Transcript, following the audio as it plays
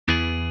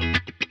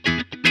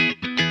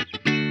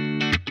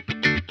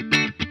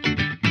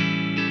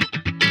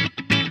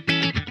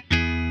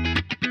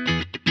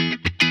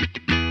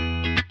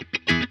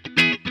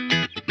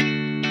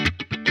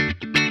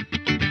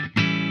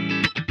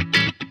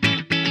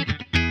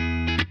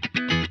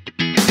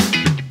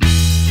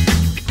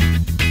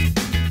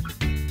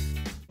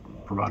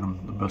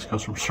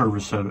provides customer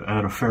service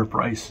at a fair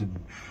price, and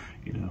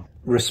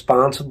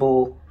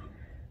responsible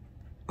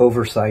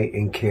oversight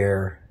and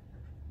care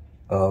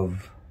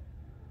of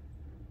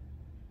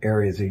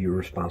areas that you're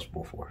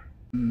responsible for.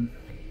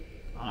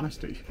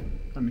 Honesty.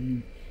 I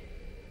mean,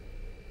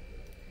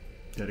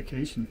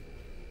 dedication.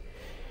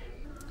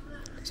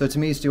 So to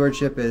me,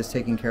 stewardship is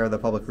taking care of the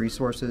public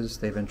resources.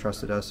 They've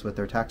entrusted us with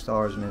their tax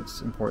dollars, and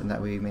it's important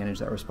that we manage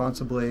that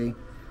responsibly.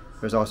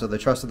 There's also the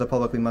trust of the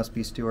public we must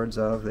be stewards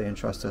of. They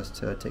entrust us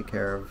to take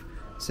care of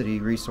city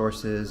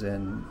resources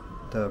and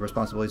the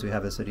responsibilities we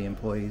have as city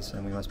employees,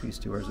 and we must be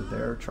stewards of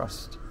their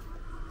trust.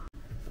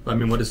 I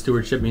mean, what does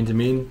stewardship mean to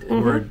me?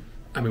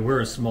 We're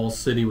a small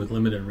city with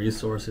limited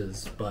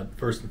resources, but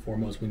first and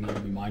foremost, we need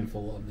to be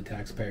mindful of the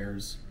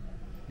taxpayers'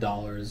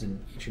 dollars in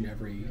each and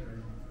every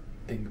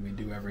thing that we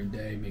do every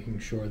day, making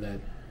sure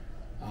that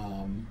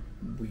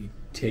we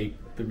take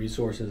the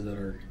resources that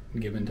are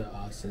given to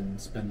us and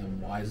spend them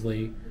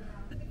wisely.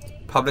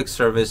 Public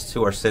service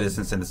to our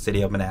citizens in the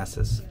city of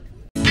Manassas.